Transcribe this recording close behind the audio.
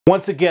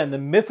Once again, the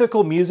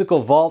mythical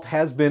musical vault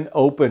has been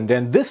opened,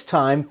 and this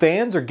time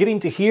fans are getting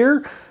to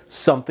hear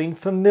something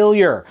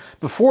familiar.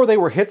 Before they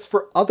were hits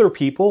for other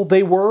people,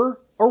 they were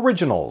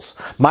originals.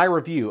 My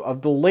review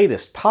of the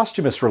latest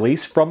posthumous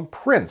release from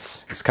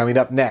Prince is coming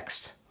up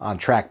next on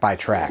Track by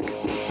Track.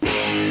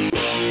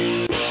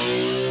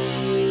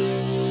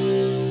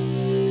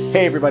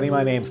 Hey everybody,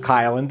 my name's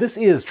Kyle, and this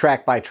is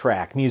Track by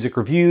Track, music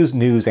reviews,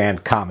 news,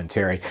 and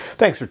commentary.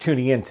 Thanks for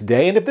tuning in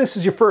today, and if this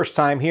is your first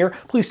time here,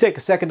 please take a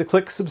second to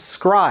click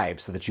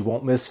subscribe so that you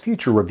won't miss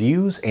future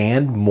reviews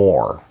and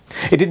more.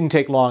 It didn't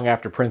take long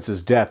after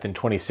Prince's death in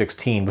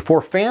 2016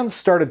 before fans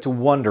started to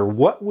wonder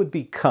what would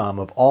become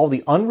of all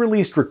the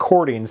unreleased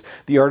recordings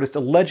the artist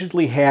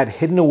allegedly had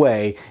hidden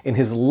away in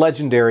his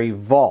legendary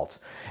vault.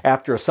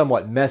 After a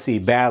somewhat messy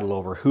battle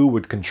over who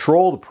would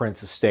control the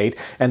Prince estate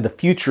and the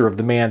future of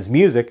the man's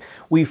music,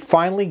 we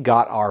finally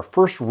got our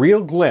first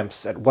real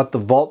glimpse at what the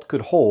vault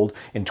could hold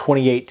in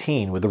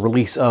 2018 with the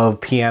release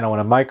of Piano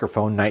and a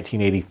Microphone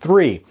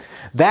 1983.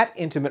 That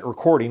intimate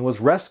recording was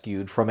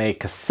rescued from a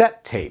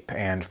cassette tape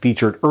and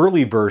featured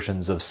early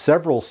versions of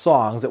several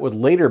songs that would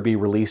later be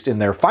released in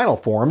their final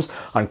forms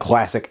on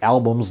classic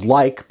albums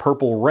like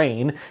Purple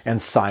Rain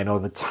and Sign o'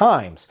 the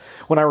Times.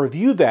 When I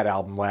reviewed that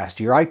album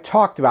last year, I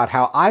talked about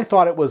how I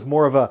thought it was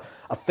more of a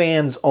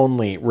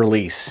fans-only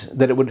release,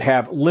 that it would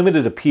have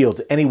limited appeal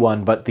to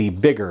anyone but the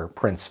bigger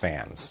Prince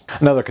fans.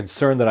 Another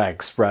concern that I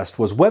expressed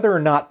was whether or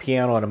not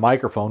Piano and a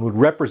Microphone would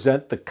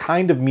represent the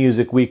kind of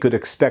music we could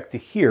expect to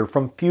hear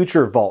from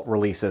future vault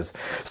releases.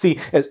 See,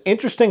 as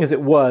interesting as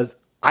it was,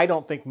 I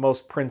don't think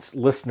most Prince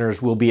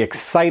listeners will be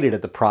excited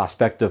at the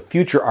prospect of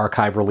future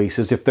archive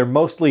releases if they're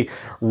mostly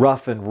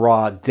rough and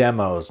raw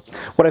demos.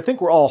 What I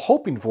think we're all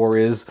hoping for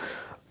is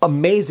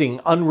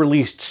amazing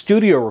unreleased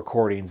studio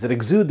recordings that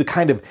exude the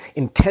kind of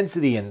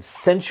intensity and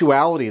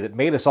sensuality that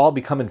made us all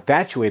become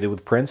infatuated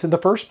with Prince in the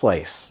first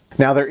place.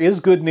 Now, there is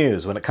good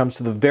news when it comes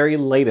to the very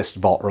latest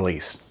vault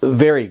release.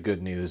 Very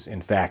good news,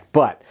 in fact,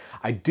 but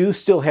I do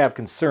still have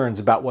concerns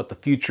about what the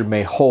future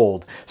may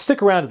hold.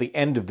 Stick around to the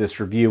end of this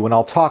review and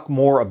I'll talk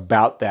more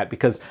about that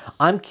because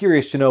I'm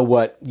curious to know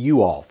what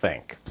you all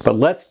think. But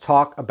let's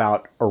talk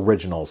about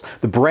Originals,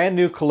 the brand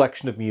new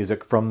collection of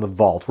music from the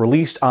vault,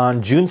 released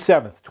on June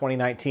 7th,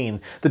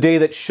 2019, the day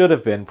that should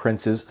have been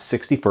Prince's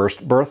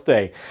 61st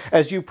birthday.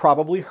 As you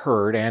probably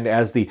heard, and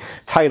as the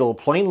title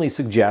plainly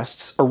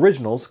suggests,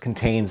 Originals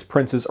contains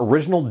Prince's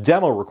original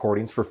demo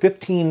recordings for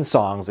 15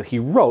 songs that he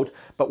wrote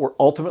but were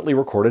ultimately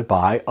recorded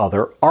by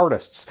other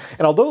artists.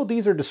 And although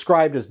these are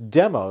described as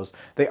demos,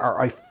 they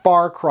are a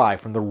far cry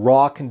from the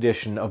raw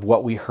condition of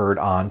what we heard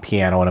on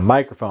Piano and a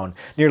Microphone.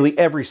 Nearly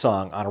every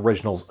song on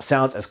Originals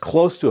sounds as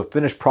close to a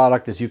finished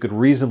product as you could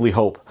reasonably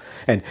hope.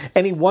 And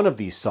any one of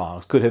these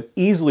songs could have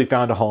easily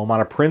found a home on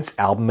a Prince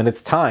album in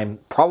its time,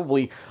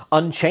 probably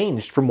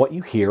unchanged from what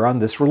you hear on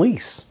this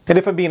release. And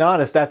if I'm being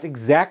honest, that's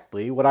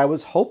exactly what I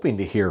was hoping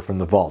to hear from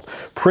the vault.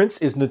 Prince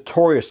is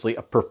notoriously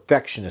a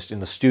perfectionist in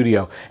the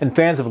studio, and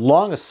fans have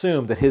long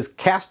assumed that his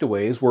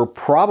castaways were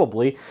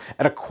probably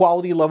at a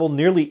quality level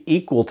nearly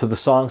equal to the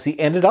songs he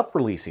ended up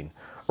releasing.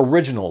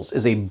 Originals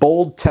is a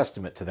bold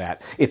testament to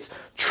that. It's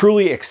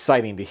truly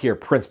exciting to hear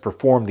Prince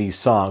perform these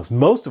songs,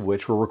 most of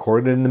which were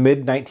recorded in the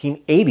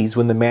mid-1980s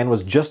when the man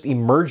was just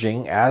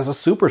emerging as a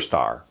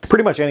superstar.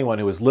 Pretty much anyone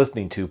who was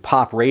listening to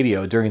pop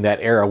radio during that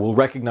era will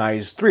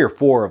recognize 3 or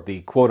 4 of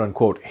the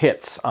quote-unquote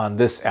hits on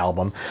this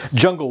album.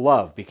 Jungle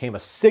Love became a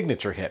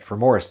signature hit for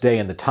Morris Day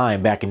and the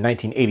Time back in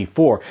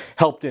 1984,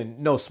 helped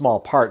in no small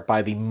part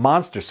by the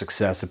monster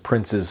success of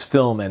Prince's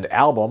film and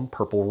album,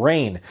 Purple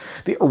Rain.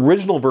 The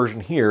original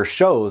version here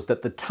shows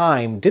that the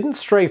Time didn't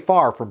stray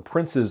far from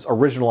Prince's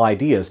original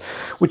ideas,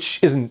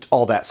 which isn't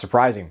all that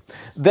surprising.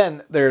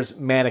 Then there's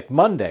Manic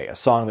Monday, a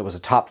song that was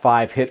a top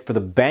 5 hit for the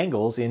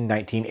Bangles in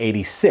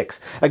 1986.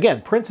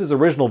 Again, Prince's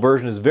original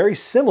version is very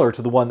similar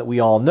to the one that we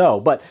all know,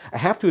 but I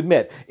have to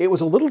admit, it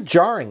was a little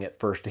jarring at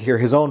first to hear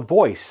his own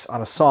voice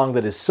on a song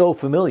that is so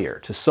familiar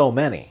to so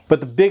many. But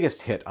the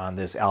biggest hit on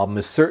this album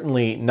is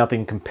certainly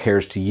Nothing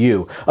Compares to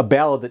You, a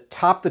ballad that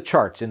topped the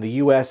charts in the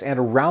US and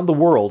around the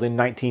world in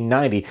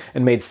 1990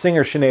 and made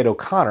singer Sinead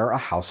O'Connor a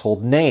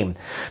household name.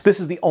 This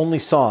is the only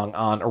song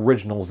on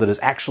Originals that has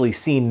actually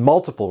seen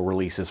multiple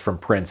releases from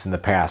Prince in the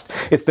past.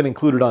 It's been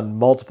included on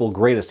multiple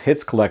greatest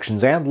hits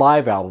collections and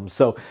live albums,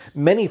 so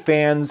many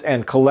fans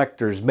and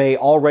collectors may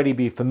already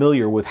be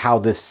familiar with how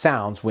this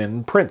sounds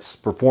when Prince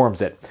performs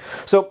it.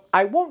 So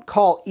I won't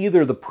call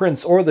either the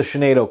Prince or the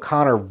Sinead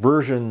O'Connor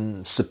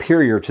version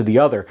superior to the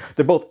other.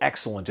 They're both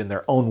excellent in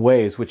their own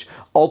ways, which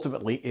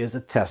ultimately is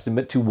a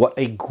testament to what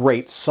a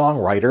great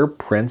songwriter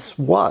Prince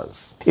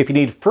was. If you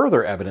need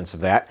further evidence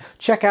of that,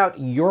 check out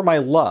You're My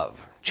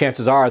Love.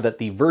 Chances are that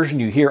the version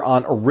you hear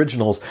on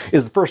Originals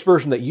is the first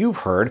version that you've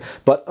heard,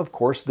 but of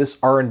course this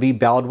R&B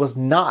ballad was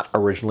not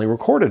originally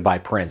recorded by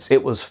Prince.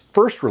 It was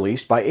first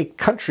released by a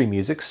country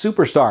music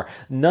superstar,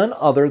 none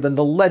other than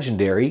the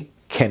legendary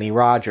Kenny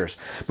Rogers.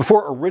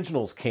 Before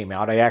Originals came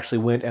out, I actually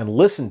went and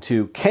listened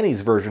to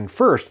Kenny's version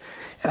first,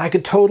 and I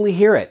could totally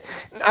hear it.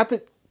 Not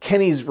that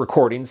Kenny's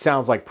recording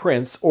sounds like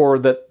Prince or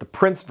that the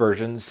Prince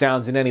version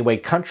sounds in any way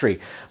country,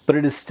 but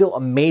it is still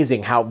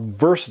amazing how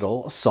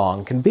versatile a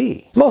song can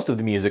be. Most of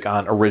the music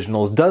on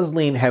Originals does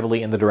lean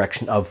heavily in the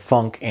direction of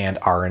funk and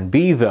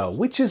R&B though,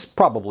 which is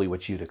probably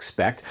what you'd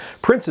expect.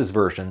 Prince's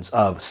versions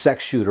of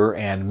Sex Shooter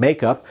and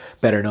Makeup,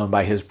 better known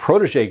by his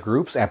protege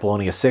groups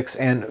Apollonia 6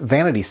 and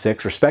Vanity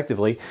 6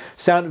 respectively,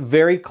 sound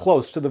very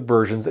close to the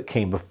versions that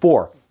came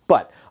before.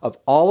 But of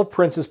all of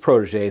Prince's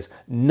proteges,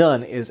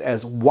 none is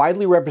as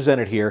widely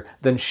represented here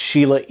than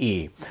Sheila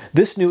E.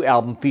 This new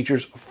album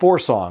features 4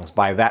 songs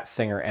by that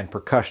singer and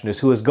percussionist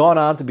who has gone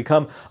on to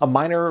become a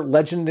minor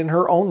legend in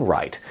her own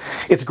right.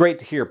 It's great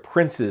to hear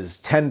Prince's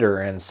tender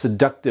and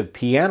seductive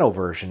piano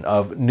version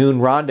of Noon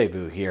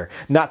Rendezvous here,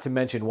 not to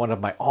mention one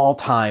of my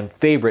all-time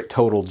favorite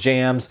total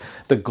jams,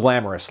 The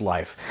Glamorous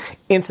Life.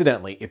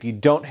 Incidentally, if you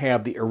don't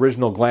have the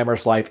original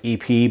Glamorous Life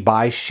EP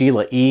by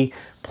Sheila E.,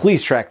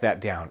 please track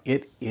that down.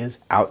 It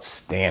is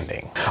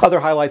outstanding. Other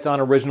highlights on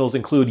Originals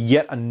include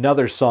yet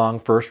another song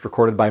first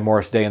recorded by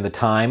Morris Day and the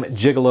Time,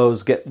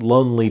 Gigolos Get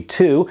Lonely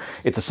Too.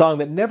 It's a song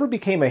that never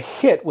became a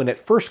hit when it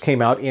first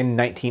came out in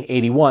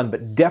 1981,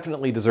 but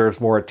definitely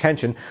deserves more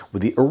attention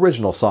with the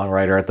original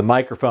songwriter at the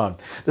microphone.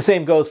 The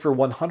same goes for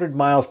 100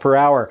 Miles Per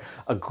Hour,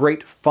 a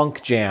great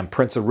funk jam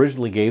Prince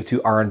originally gave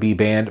to R&B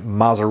band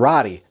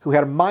Maserati, who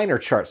had a minor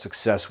chart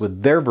success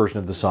with their version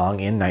of the song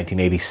in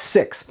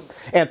 1986.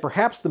 And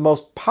perhaps the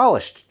most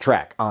polished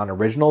track on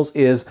Originals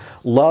is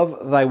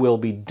Love Thy Will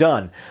Be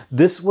Done.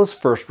 This was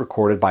first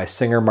recorded by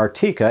singer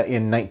Martika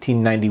in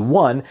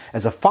 1991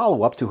 as a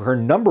follow-up to her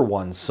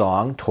 #1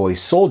 song, Toy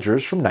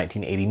Soldiers, from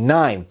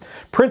 1989.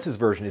 Prince's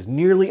version is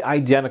nearly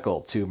identical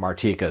to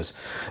Martika's.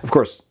 Of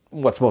course,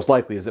 what's most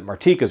likely is that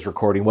Martika's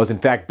recording was in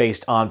fact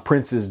based on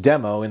Prince's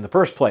demo in the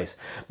first place.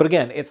 But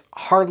again, it's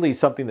hardly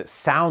something that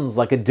sounds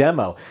like a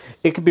demo.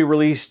 It could be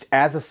released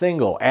as a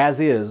single, as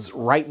is,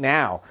 right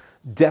now.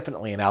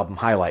 Definitely an album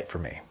highlight for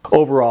me.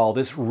 Overall,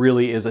 this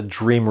really is a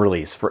dream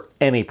release for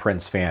any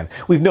Prince fan.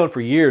 We've known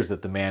for years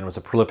that the man was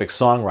a prolific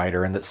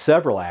songwriter and that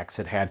several acts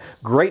had had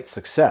great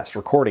success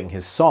recording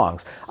his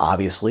songs.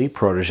 Obviously,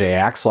 protege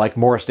acts like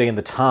Morris Day and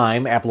the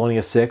Time,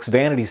 Apollonia 6,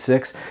 Vanity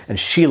 6, and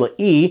Sheila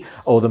E.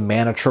 owe the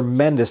man a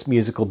tremendous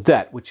musical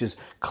debt, which is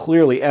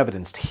clearly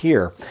evidenced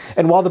here.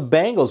 And while the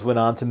Bangles went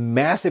on to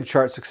massive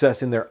chart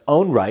success in their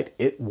own right,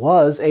 it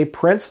was a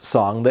Prince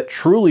song that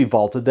truly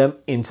vaulted them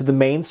into the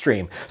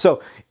mainstream. So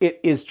it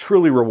is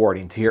truly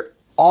rewarding to hear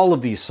all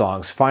of these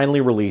songs finally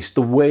released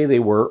the way they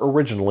were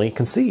originally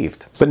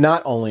conceived. But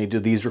not only do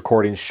these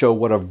recordings show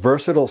what a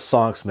versatile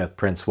songsmith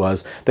Prince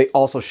was, they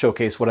also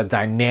showcase what a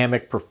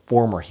dynamic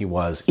performer he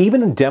was.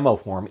 Even in demo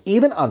form,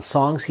 even on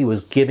songs he was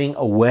giving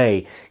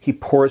away, he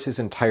pours his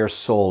entire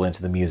soul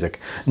into the music.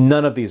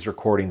 None of these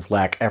recordings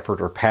lack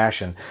effort or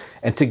passion,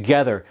 and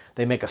together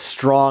they make a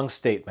strong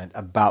statement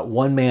about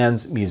one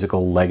man's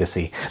musical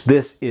legacy.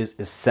 This is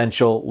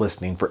essential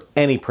listening for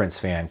any Prince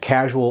fan,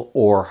 casual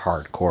or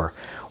hardcore,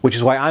 which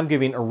is why I'm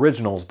giving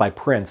Originals by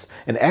Prince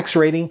an X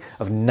rating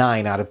of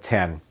 9 out of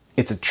 10.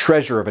 It's a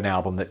treasure of an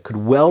album that could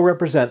well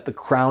represent the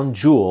crown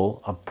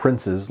jewel of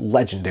Prince's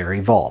legendary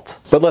vault.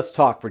 But let's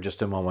talk for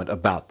just a moment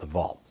about the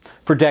vault.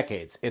 For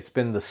decades, it's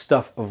been the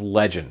stuff of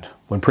legend.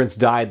 When Prince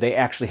died, they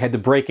actually had to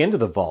break into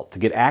the vault to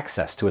get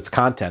access to its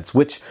contents,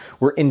 which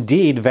were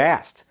indeed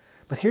vast.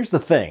 But here's the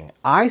thing.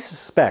 I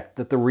suspect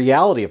that the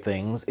reality of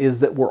things is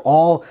that we're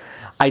all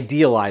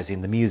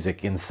idealizing the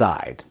music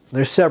inside.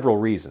 There's several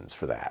reasons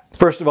for that.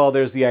 First of all,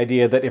 there's the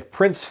idea that if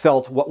Prince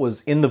felt what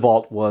was in the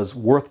vault was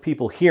worth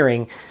people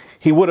hearing,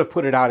 he would have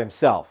put it out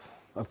himself.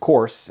 Of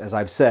course, as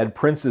I've said,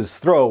 Prince's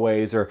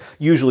throwaways are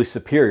usually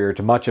superior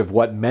to much of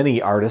what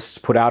many artists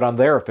put out on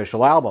their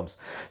official albums.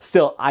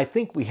 Still, I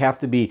think we have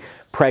to be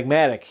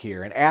pragmatic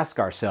here and ask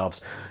ourselves,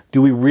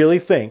 do we really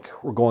think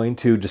we're going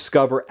to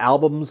discover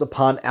albums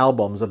upon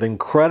albums of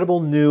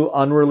incredible new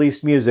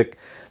unreleased music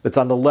that's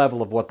on the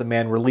level of what the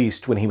man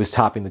released when he was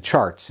topping the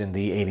charts in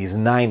the 80s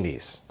and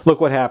 90s?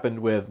 Look what happened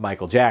with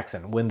Michael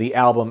Jackson. When the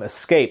album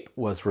Escape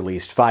was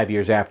released 5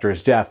 years after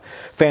his death,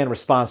 fan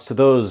response to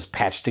those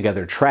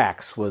patched-together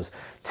tracks was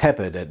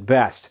tepid at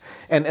best.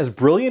 And as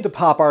brilliant a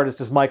pop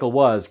artist as Michael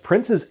was,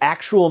 Prince's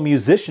actual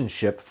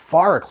musicianship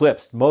far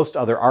eclipsed most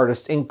other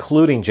artists,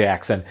 including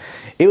Jackson.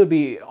 It would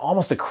be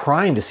almost a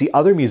crime to see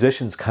other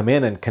musicians come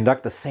in and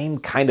conduct the same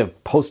kind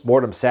of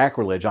post-mortem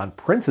sacrilege on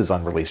Prince's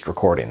unreleased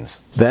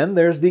recordings. Then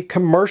there's the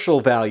commercial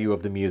value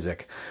of the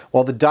music.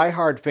 While the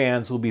die-hard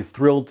fans will be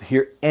thrilled to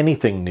hear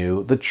anything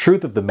new, the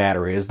truth of the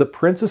matter is the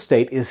Prince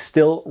estate is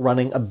still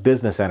running a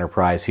business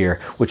enterprise here,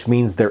 which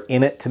means they're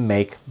in it to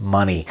make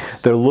money.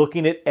 They're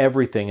looking at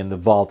everything in the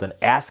vault and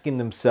asking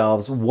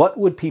themselves, what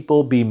would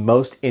people be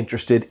most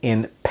interested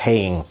in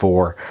paying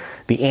for?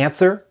 The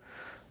answer?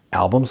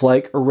 Albums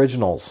like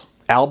Originals.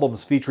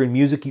 Albums featuring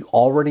music you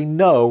already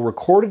know,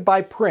 recorded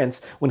by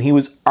Prince when he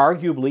was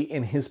arguably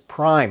in his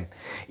prime.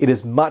 It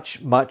is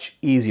much, much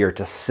easier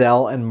to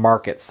sell and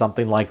market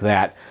something like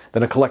that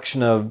than a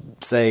collection of,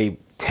 say,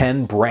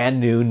 10 brand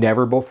new,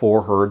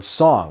 never-before-heard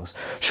songs.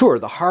 Sure,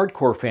 the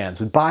hardcore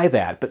fans would buy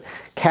that, but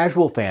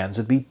casual fans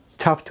would be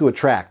tough to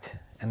attract,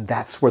 and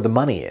that's where the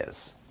money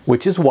is.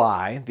 Which is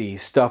why the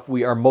stuff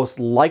we are most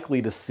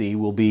likely to see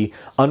will be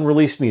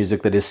unreleased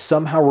music that is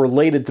somehow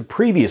related to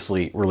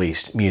previously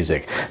released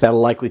music. That'll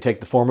likely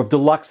take the form of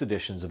deluxe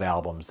editions of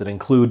albums that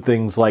include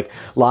things like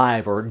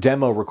live or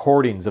demo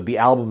recordings of the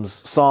album's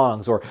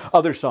songs or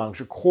other songs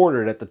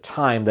recorded at the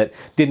time that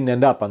didn't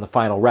end up on the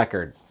final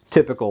record.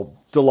 Typical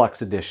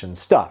deluxe edition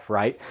stuff,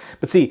 right?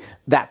 But see,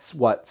 that's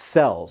what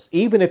sells.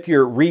 Even if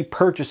you're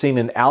repurchasing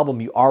an album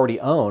you already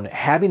own,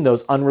 having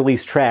those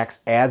unreleased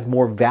tracks adds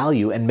more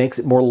value and makes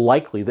it more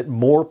likely that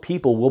more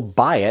people will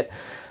buy it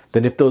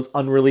than if those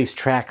unreleased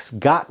tracks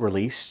got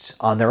released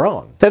on their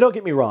own. Now, don't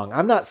get me wrong,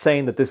 I'm not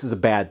saying that this is a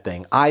bad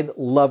thing. I'd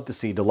love to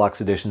see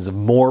deluxe editions of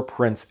more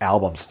Prince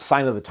albums,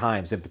 Sign of the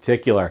Times in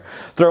particular.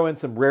 Throw in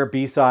some rare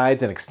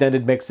B-sides and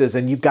extended mixes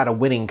and you've got a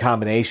winning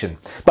combination.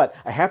 But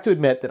I have to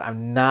admit that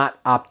I'm not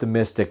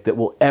optimistic that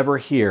we'll ever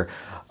hear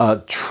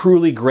a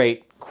truly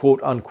great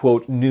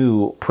quote-unquote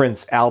new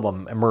Prince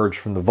album emerge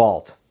from the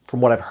vault. From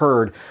what I've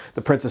heard,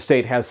 the Prince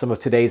estate has some of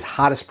today's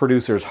hottest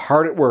producers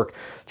hard at work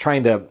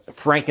trying to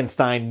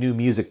Frankenstein new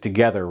music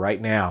together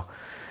right now.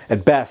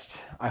 At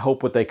best, I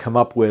hope what they come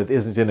up with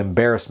isn't an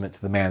embarrassment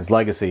to the man's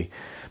legacy.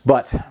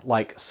 But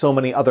like so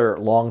many other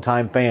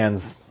longtime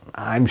fans,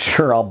 I'm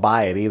sure I'll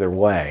buy it either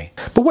way.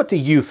 But what do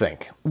you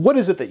think? What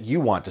is it that you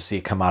want to see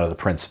come out of the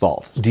Prince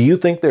vault? Do you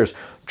think there's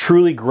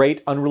truly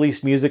great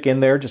unreleased music in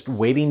there just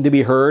waiting to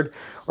be heard?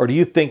 Or do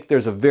you think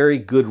there's a very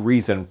good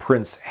reason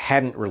Prince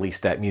hadn't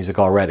released that music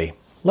already?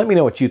 Let me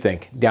know what you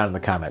think down in the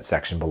comment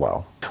section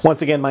below.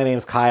 Once again, my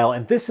name's Kyle,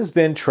 and this has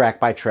been Track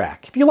by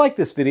Track. If you like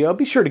this video,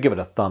 be sure to give it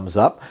a thumbs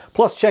up.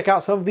 Plus, check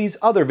out some of these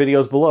other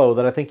videos below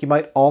that I think you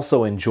might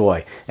also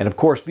enjoy. And of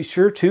course, be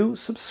sure to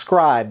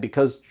subscribe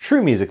because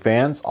true music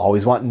fans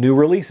always want new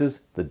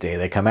releases the day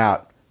they come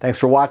out. Thanks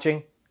for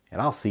watching,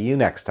 and I'll see you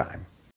next time.